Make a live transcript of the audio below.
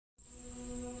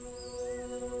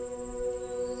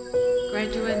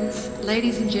Graduates,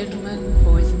 ladies and gentlemen,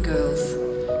 boys and girls,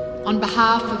 on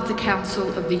behalf of the Council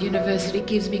of the University, it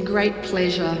gives me great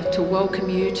pleasure to welcome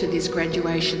you to this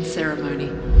graduation ceremony,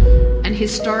 an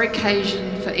historic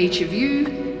occasion for each of you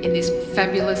in this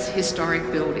fabulous historic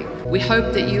building. We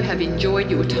hope that you have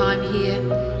enjoyed your time here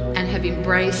and have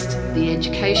embraced the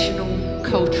educational,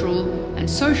 cultural and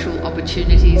social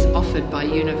opportunities offered by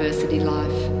university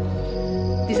life.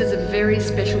 This is a very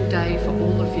special day for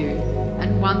all of you,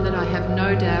 and one that I have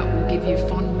no doubt will give you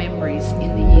fond memories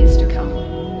in the years to come.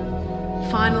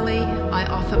 Finally, I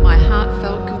offer my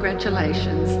heartfelt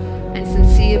congratulations and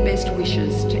sincere best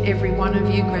wishes to every one of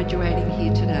you graduating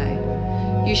here today.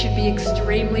 You should be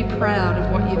extremely proud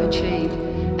of what you've achieved,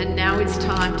 and now it's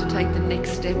time to take the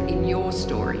next step in your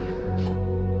story.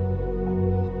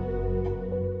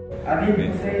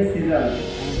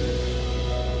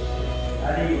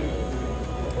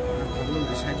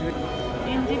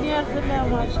 Engineer ছেলে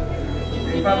আমার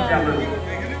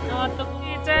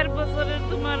 4 বছরের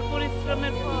তোমার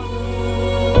পরিশ্রমের